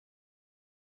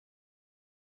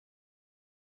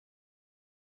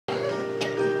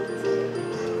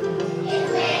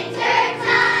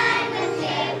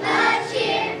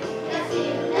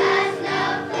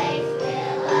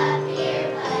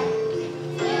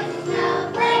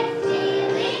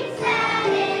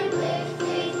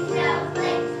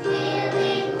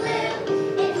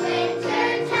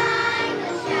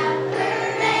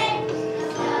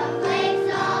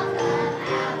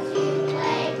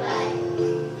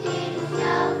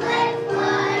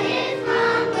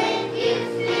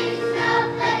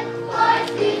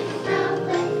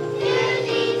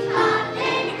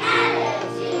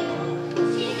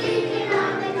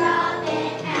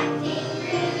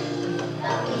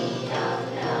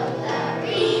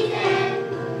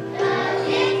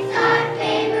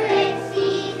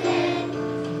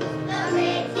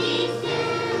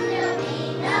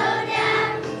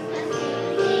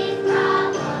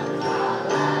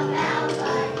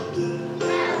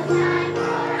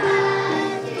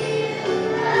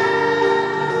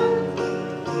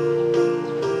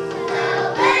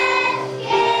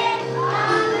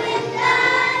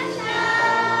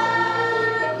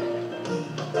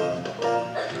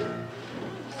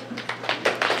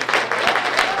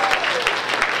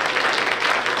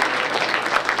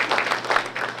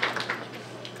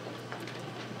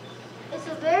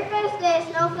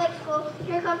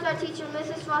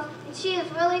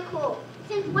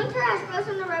Since winter has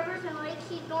frozen the rivers and lakes,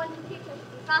 he's going to teach us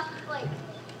the frosted flakes.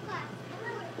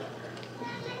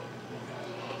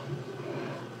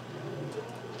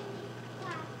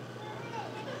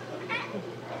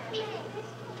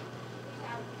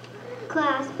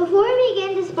 Class, before we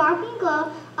begin to spark and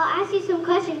glow, I'll ask you some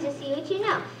questions to see what you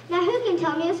know. Now, who can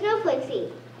tell me what snowflakes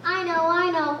eat? I know.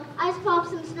 Ice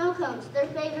pops and snow cones, their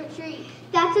favorite treat.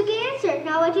 That's a good answer.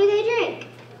 Now, what do they drink?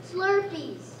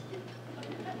 Slurpees.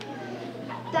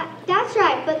 That's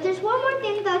right, but there's one more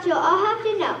thing that you'll all have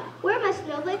to know. Where must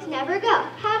snowflakes never go?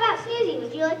 How about Snoozy?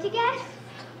 Would you like to guess?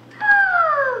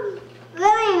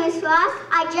 Really, Miss Ross,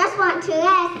 I just want to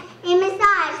rest. And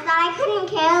besides, that I couldn't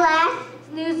care less.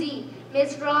 Snoozy,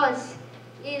 Miss Ross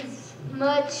is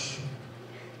much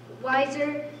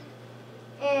wiser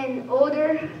and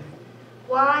older.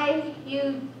 Why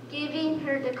you giving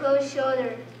her the cold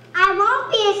shoulder? I won't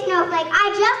be a snowflake. I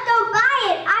just don't buy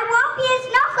it. I won't be a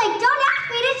snowflake. Don't ask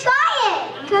me to try it.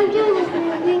 Come join us,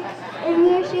 Snoozy, and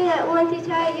we're sure that once you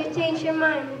try it, you'll change your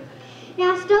mind.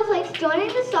 Now, snowflakes, join in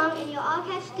the song and you'll all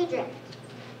catch the drift.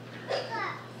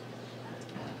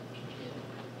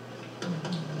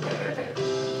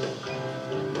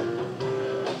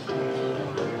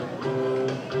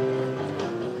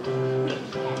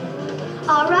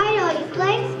 All right, all you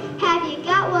flakes, have you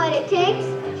got what it takes?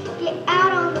 Get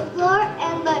out on the floor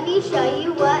and let me show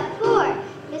you what for.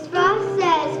 Miss Frost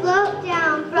says, float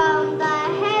down from the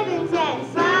heavens and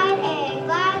slide and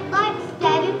glide like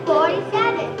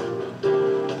 747.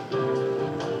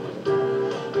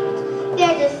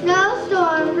 There's a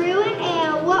snowstorm brewing,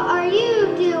 and what are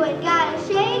you doing? Gotta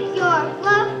shake your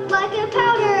fluff like a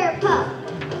powder puff.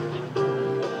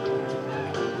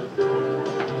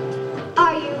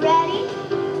 Are you ready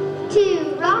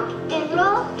to rock and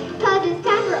roll? 'Cause it's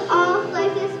time for all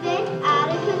flakes to spin out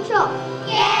of control.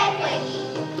 Get flaky,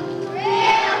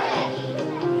 real flaky.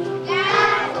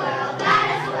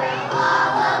 Gotta swirl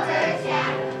all over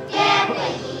town. Get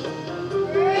flaky,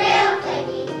 real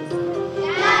flaky.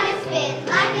 Gotta spin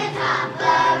like a top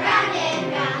around and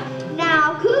round. Now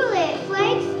cool it,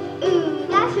 flakes. Ooh,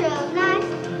 that's real nice.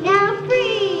 Now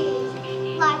freeze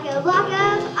like a block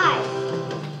of ice.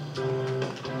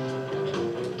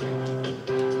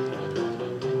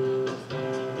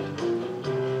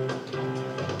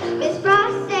 Miss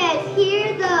Frost says,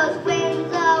 hear those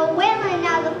winds a-wailing.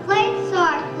 Now the flakes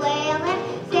are flailing,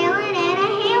 sailing and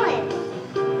a-hailing.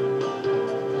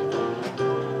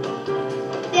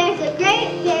 There's a great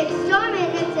big storm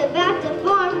and it's about to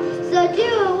form, so do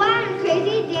a wild and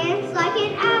crazy dance like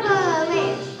an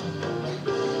avalanche.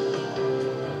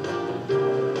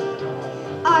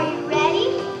 Are you ready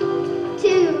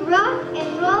to rock and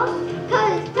roll?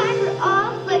 'Cause it's time for all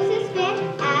flakes to spin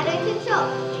out of control.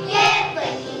 Get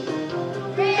flaky,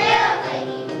 real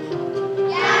flaky.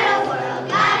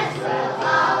 Gotta swirl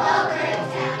all over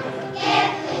town. Get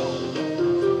flaky,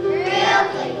 real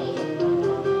flaky.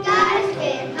 Gotta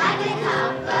spin like a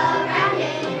top around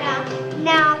and round.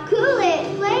 Now cool it,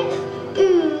 flakes.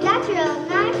 Ooh, that's real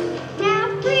nice. Now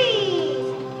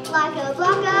freeze like a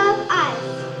block of ice.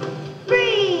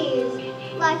 Freeze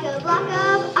like a block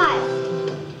of ice.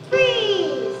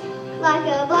 Freeze like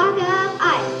a block of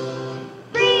ice.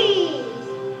 Freeze.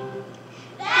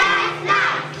 That's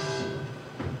nice.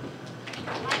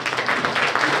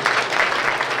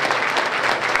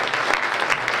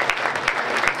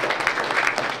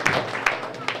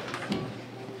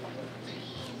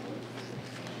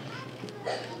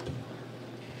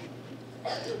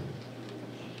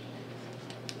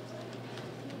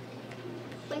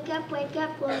 Wake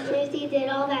up, will Snoozy, did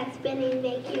all that spinning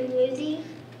make you woozy?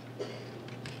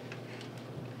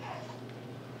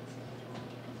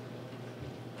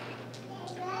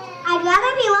 I'd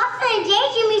rather be lost in a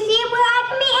daydream museum where I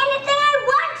can be anything I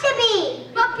want to be.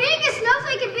 But being a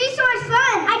snowflake can be so much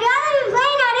fun. I'd rather be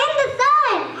playing out in the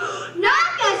sun. Not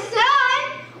the sun!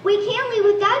 We can't leave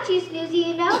without you, Snoozy,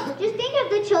 you know. Just think of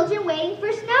the children waiting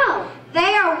for snow.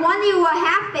 They are wondering what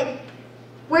happened.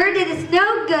 Where did the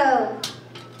snow go?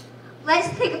 Let's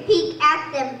take a peek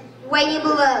at them waiting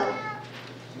below.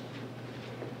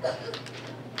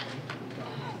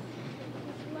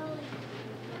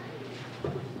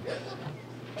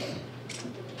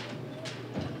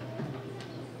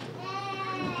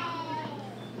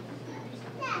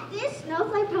 This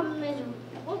snowflake problem is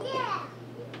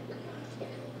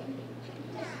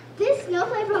This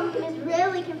snowflake problem is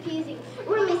really confusing.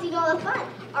 We're missing all the fun.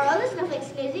 Are all the snowflakes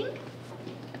snoozing?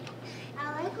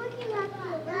 I like looking at the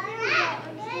weather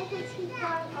when snowflakes keep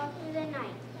falling all through the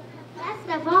night. Last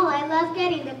of all, I love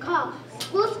getting the call.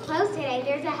 School's closed today.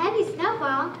 There's a heavy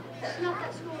snowfall. Not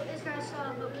that school is going to stop.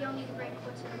 but we only break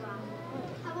once in a while.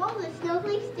 Have all the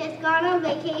snowflakes just gone on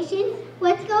vacation?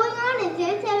 What's going on? Is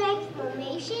there some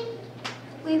explanation?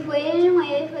 We've waited and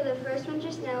waited for the first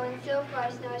winter snow, and so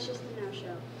far snow is just a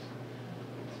no-show.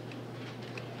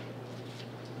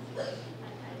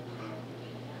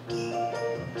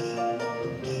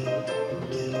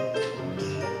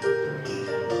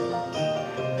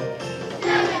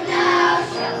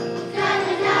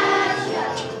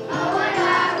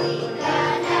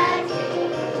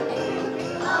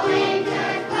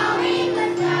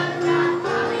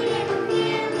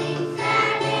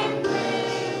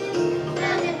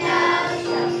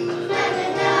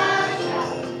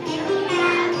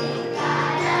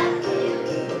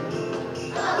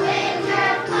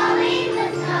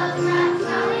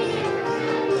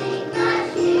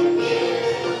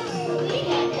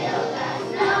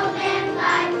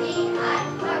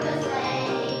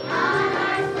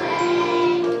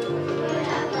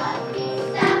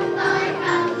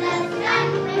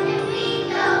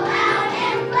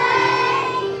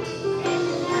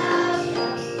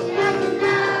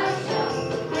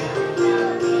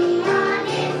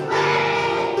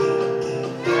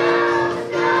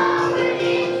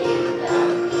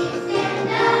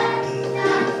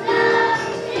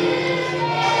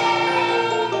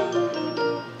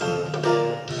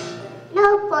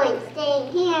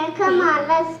 Come on,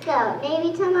 let's go.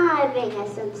 Maybe tomorrow bring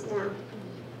us some snow.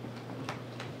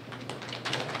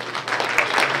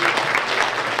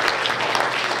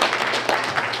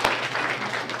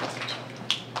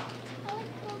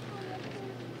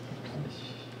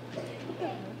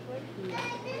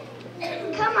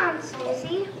 Come on,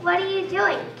 Susie. What are you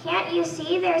doing? Can't you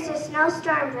see there's a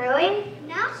snowstorm brewing?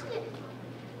 Now,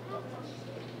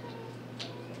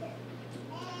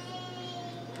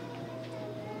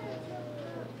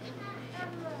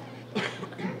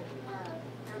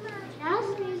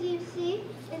 Susie, you see,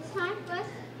 it's time for us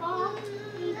to fall.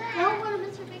 We don't want to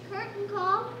miss our big curtain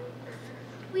call.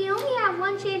 We only have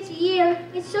one chance a year.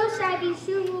 It's so sad we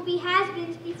soon will be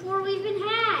has-beens before we've been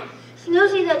had.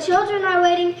 Snoozy, the children are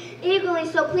waiting eagerly,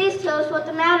 so please tell us what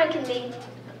the matter can be.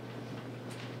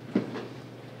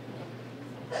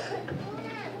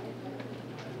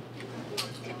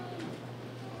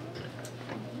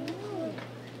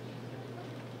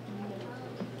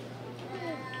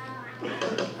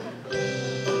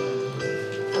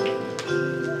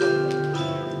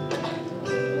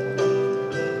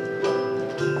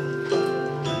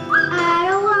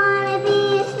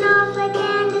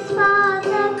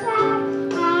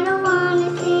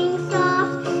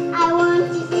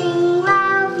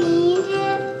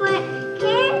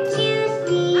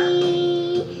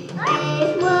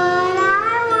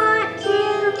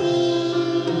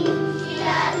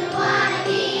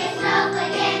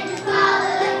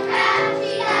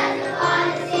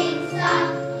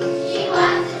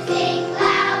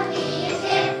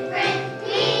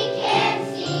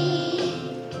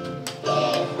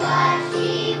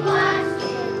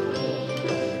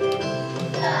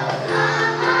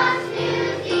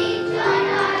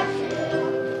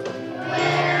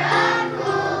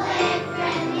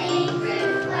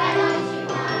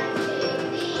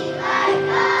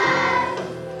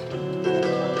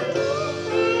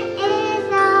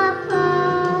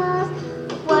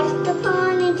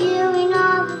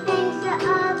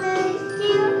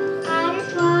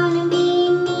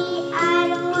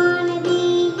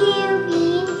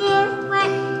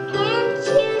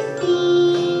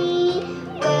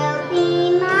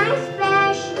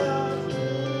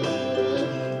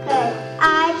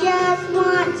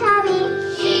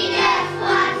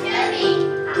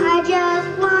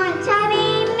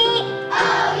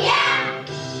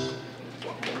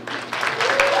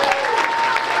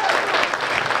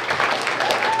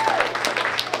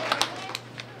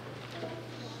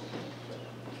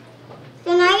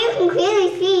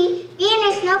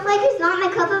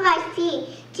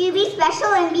 To be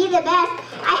special and be the best,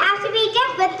 I have to be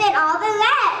different than all the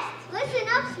rest. Listen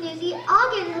up, Snoozy. I'll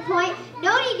get to the point.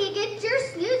 No need to get your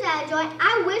snooze out of joint.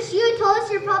 I wish you had told us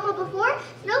your problem before.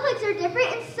 Snowflakes are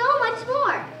different and so much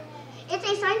more. It's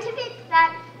a scientific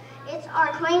fact. It's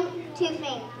our claim to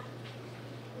fame.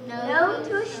 No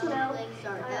two snowflakes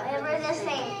are ever the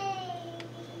same.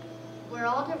 We're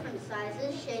all different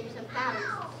sizes, shapes, and patterns,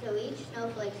 so each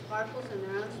snowflake sparkles in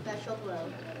their own special glow.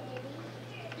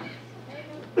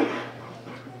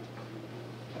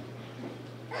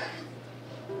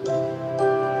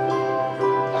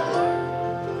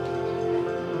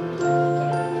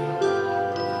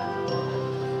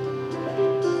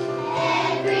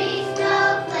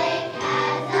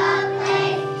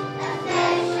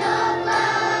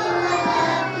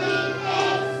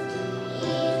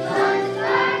 One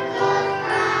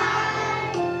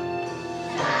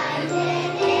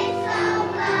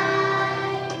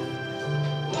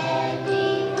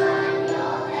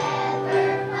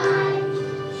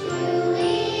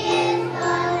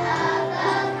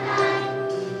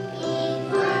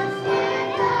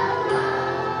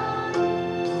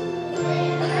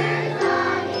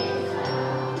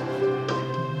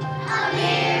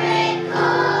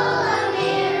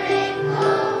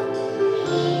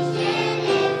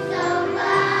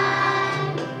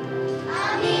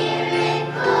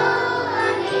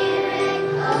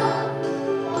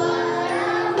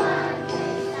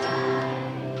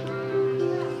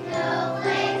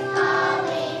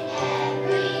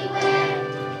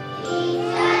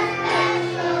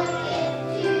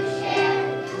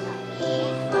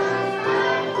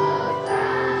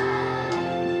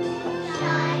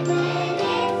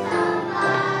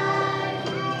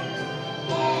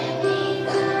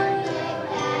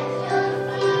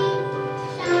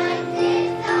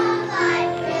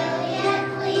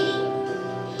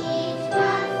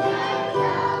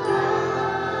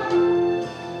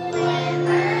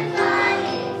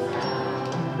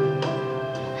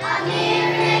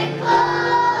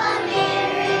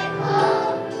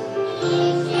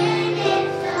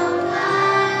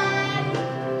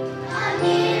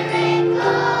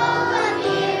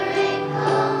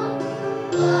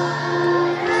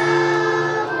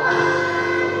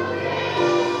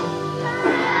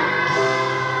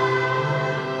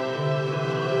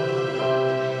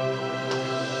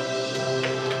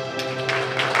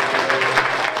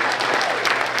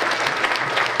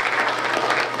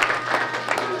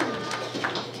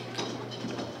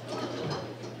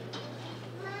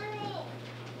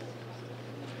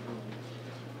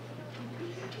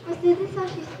As soon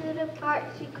as she stood apart,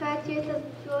 she cried tears of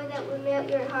joy that would melt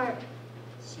your heart.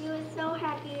 She was so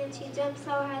happy and she jumped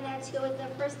so high that she was the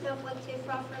first snowflake to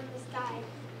fall from the sky.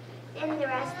 And the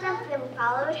rest of them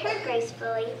followed her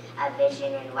gracefully, a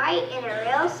vision in white and a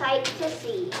real sight to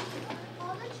see.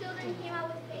 All the children came out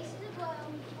with faces aglow,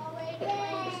 all ready to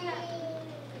play the snow.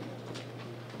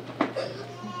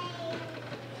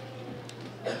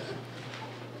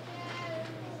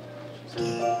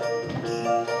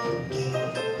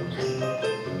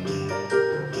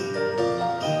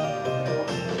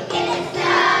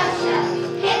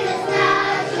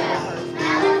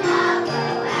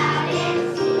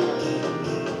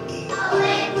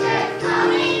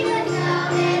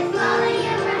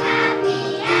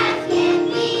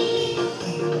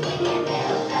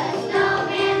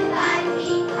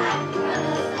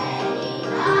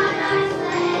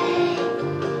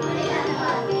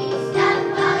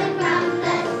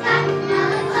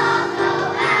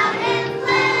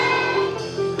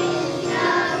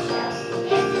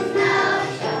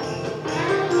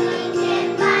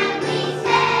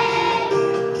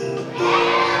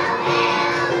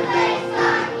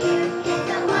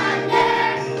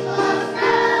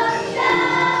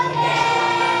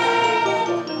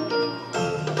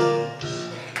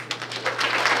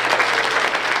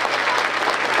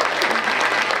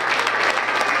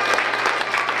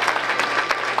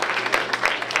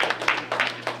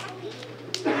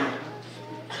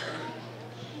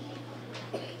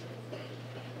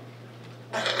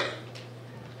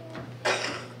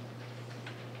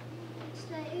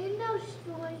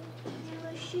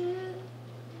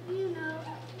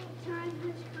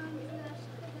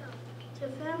 To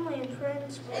family and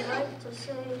friends, we like to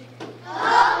say,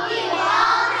 Hope you